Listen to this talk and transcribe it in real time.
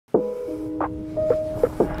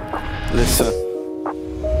Listen,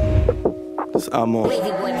 it's Ammo.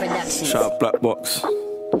 Shout out Black Box.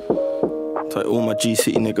 To all my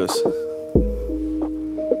G-City niggas.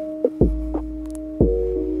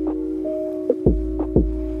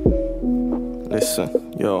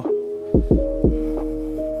 Listen, yo.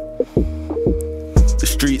 The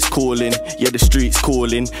streets calling, yeah the streets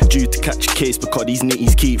calling. Due to catch a case because these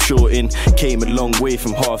nitties keep shorting. Came a long way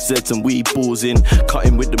from half Zeds and weed balls in.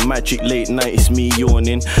 Cutting with the magic late night, it's me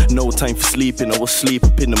yawning. No time for sleeping, I will sleep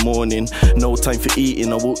up in the morning. No time for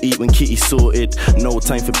eating, I will eat when Kitty's sorted. No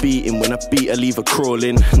time for beating, when I beat I leave her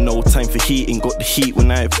crawling. No time for heating, got the heat when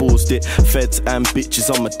I paused it. Feds and bitches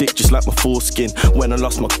on my dick just like my foreskin. When I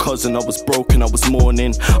lost my cousin I was broken, I was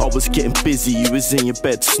mourning. I was getting busy, you was in your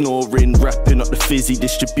bed snoring. Wrapping up the fizzy,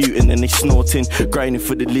 distributing and they snorting. Grinding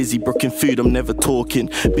for the Lizzie, brooking food, I'm never talking.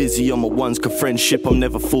 Busy on my ones, cause friendship I'm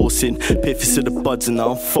never forcing. Piffy to the buds and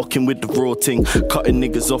now I'm fucking with the raw ting. Cutting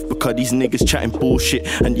niggas off because these niggas chatting bullshit.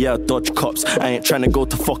 And yeah I dodge cops, I ain't trying to go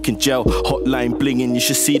to fucking jail. Hotline blinging, you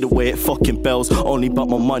should see the way it fucking bells. Only about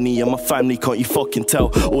my money and my family, can't you fucking tell?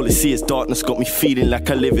 All I see is darkness, got me feeling like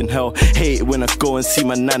I live in hell. Hate it when I go and see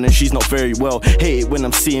my nan and she's not very well. Hate it when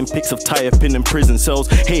I'm seeing pics of tie up in prison cells.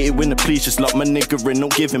 Hate it when the police just lock my nigga in,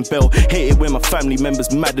 don't give him bail. Hate it when my family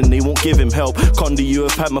members mad and they won't give him help. Conda, you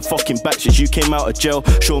have had my fucking back since you came out of jail.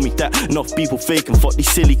 Show me that enough people fake and fuck these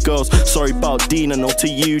silly girls. Sorry about Dean, I know to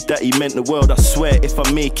you that he meant the world. I swear if I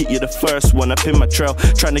make it, you're the first one up in my trail.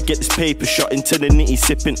 Trying to get this paper shot into the nitty,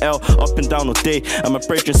 sipping L. Up and down all day, and my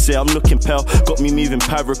brethren say I'm looking pale. Got me moving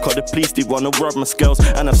power, cause the police did wanna rob my scales.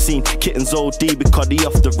 And I've seen kittens OD because they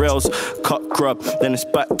off the rails. Cut grub, then it's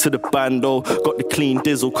back to the bando. Got the clean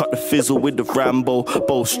dizzle, cut the fizzle with the Rambo.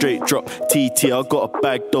 Bow straight drop, TT, I got a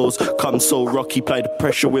bag those. Come so rocky, apply the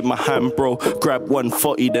pressure with my hand, bro. Grab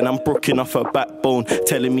 140, then I'm broken off her backbone.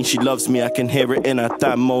 Telling me she loves me, I can hear it in her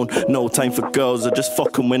damn moan. No time for girls, I just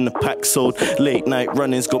fuck 'em when the pack sold. Late night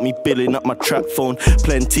runnings got me billing up my trap phone.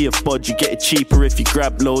 Plenty of bud, you get it cheaper if you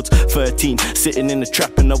grab loads. 13, sitting in the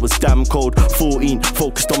trap and I was damn cold. 14,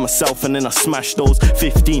 focused on myself and then I smashed those.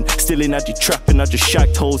 15, still in Addy trap and I just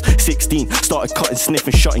shagged hoes. 16, started cutting,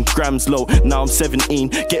 sniffing, shotting grams low. Now I'm 17,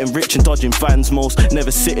 getting rich and dodging vans most.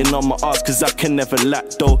 Never sitting on my ass cause I can never lack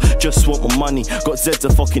though. Just want my money, got Zed's a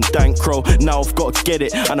fucking dank crow. Now I've got to get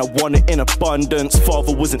it and I want it in abundance.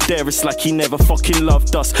 Father wasn't there, it's like he never fucking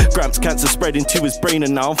loved us. Gramps cancer spreading to his brain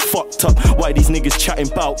and now I'm fucked up. Why these niggas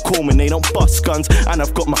chatting about Coleman, they don't bust guns. And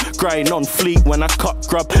I've got my grind on fleet when I cut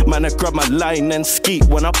grub. Man I grab my line and skeet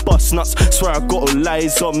when I bust nuts. Swear I got all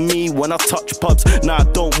lies on me when I touch pubs. Now I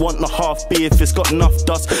don't want the half beer if it's got enough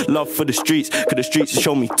dust. Love for the streets, cause the streets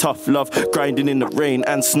show me tough love. Grinding in the rain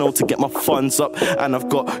and snow to get my funds up. And I've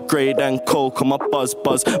got grade and coke on my buzz.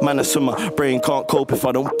 Man I swear my brain can't cope if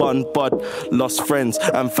I don't bun bud. Lost friends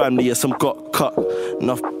and family, yes I'm got cut.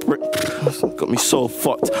 Enough got me so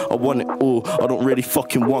fucked. I want it all, I don't really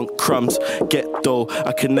fucking want crumbs. Get dough,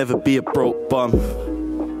 I can never be a broke bum.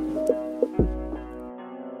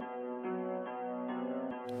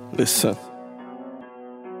 Listen,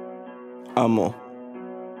 Ammo.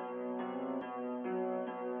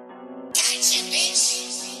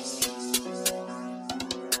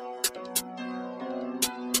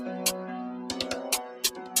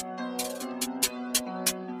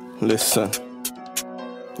 Listen,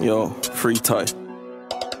 yo, free tie.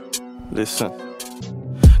 Listen.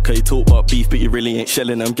 Cause you talk about beef but you really ain't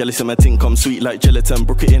shelling them. Jealous of my ting come sweet like gelatin.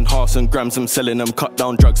 Brook it in halves and grams, I'm selling them. Cut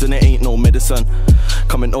down drugs and it ain't no medicine.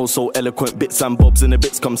 Coming oh so eloquent, bits and bobs and the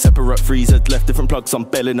bits come separate. Freezers left different plugs, I'm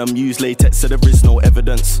belling them. Use latex so there is no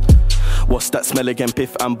evidence. What's that smell again?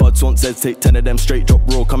 Piff and buds, want Zeds, take 10 of them. Straight drop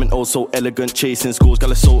raw, coming oh so elegant. Chasing scores,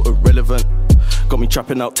 gal so irrelevant. Got me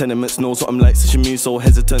trapping out tenements, knows what I'm like, so she moves so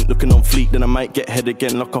hesitant. Looking on fleek, then I might get head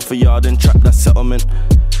again. Lock off a yard and trap that settlement.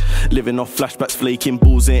 Living off flashbacks, flaking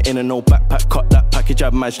balls in and no backpack. Cut that package,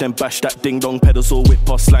 I've matched then bash that ding dong pedals or whip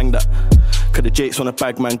or slang that. Cause the Jakes on a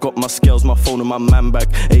bag man, got my scales, my phone and my man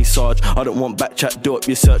bag. Hey Sarge, I don't want back chat, do up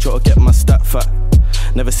your search or get my stat fat.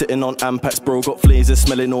 Never sitting on ampacks, bro, got flazers,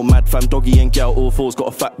 smelling all mad fam. Doggy and gal, all fours, got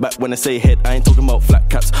a fat back. When I say head, I ain't talking about flat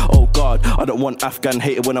cats. Oh God, I don't want Afghan,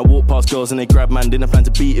 hate it when I walk past girls and they grab man. Didn't plan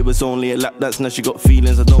to beat, it was only a lap dance. Now she got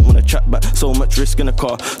feelings, I don't wanna chat back. So much risk in a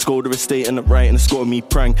car, scored her estate and the right and the score me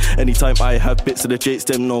prank. Anytime I have bits of the Jakes,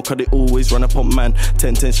 them know, cause they always run up on man.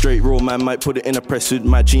 10-10 straight raw man, might put it in a press with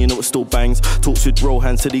Maggie, you know it still bangs. Talks with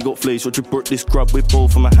Rohan, said he got flays, what you brought this grub with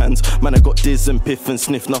both of my hands. Man I got Diz and Piff and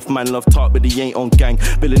Sniff, enough man love talk but he ain't on gang.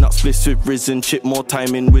 Billing up splits with Risen, chip more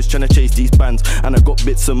time in whiz, trying to chase these bands. And I got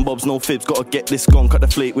bits and bobs, no fibs, gotta get this gone, cut the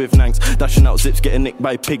flake with Nanks. Dashing out zips, getting nicked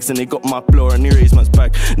by pigs and they got my blower and he raised man's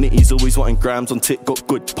bag. Nitties Man's always wanting grams on tick. Got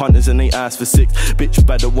good punters and they ask for 6. Bitch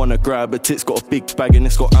bad, I wanna grab a tits. Got a big bag and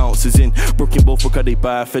it's got ounces in. Brooking both because they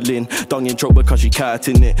baffling. Dung in throat because she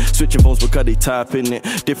catting it. Switching phones because they tapping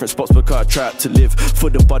it. Different spots because I trap to live. For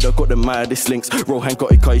the bud, I got the maddest links. Rohan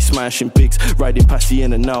got it cause he smashing bigs. Riding passy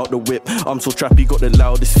in and out the whip. I'm so trappy, got the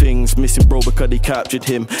loudest things. Missing bro because they captured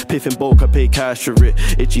him. Piffing bulk, I pay cash for it.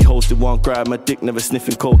 Itchy hosted one grab my dick. Never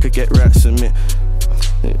sniffing coke, I get rats in it.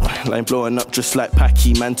 Line blowing up just like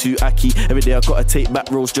Packy, man too acky. Every day I gotta take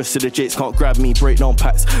back rolls just so the jakes can't grab me. Break down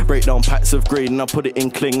packs of grade and I put it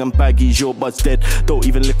in cling and baggies. Your bud's dead, don't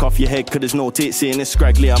even lick off your head cause there's no tate saying it's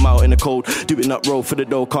scraggly. I'm out in the cold, doing up roll for the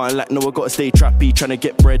dough. Can't lack, no I gotta stay trappy, trying to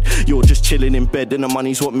get bread. You're just chilling in bed and the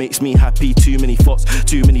money's what makes me happy. Too many thoughts,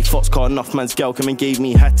 can't enough man's gal come and gave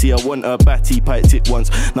me hattie. I want a batty, piped it once.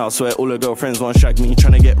 Now I swear all her girlfriends want shag me.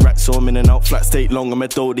 Trying to get rats so I'm in and out, flats take long. I'm a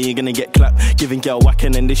dodie, you're gonna get clapped. Giving gal whack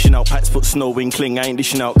and then dishing out packs, put snow in cling. I ain't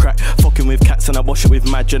dishing out crack. Fucking with cats and I wash it with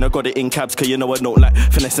Madgen. I got it in cabs cause you know I don't like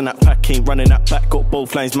finessing that pack, ain't running that back. Got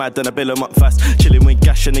both lines mad and I bill them up fast. Chilling with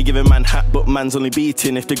gash and they giving man hat, but man's only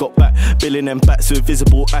beating if they got back. Billing them bats with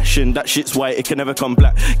visible ashen. That shit's white, it can never come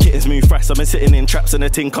black. Kittens move fast, I've been sitting in traps and the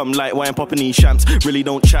ting come light. Why I'm popping these shamps? Really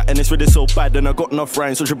don't chat and it's really so bad and I got enough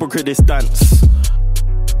rhymes so should book this dance.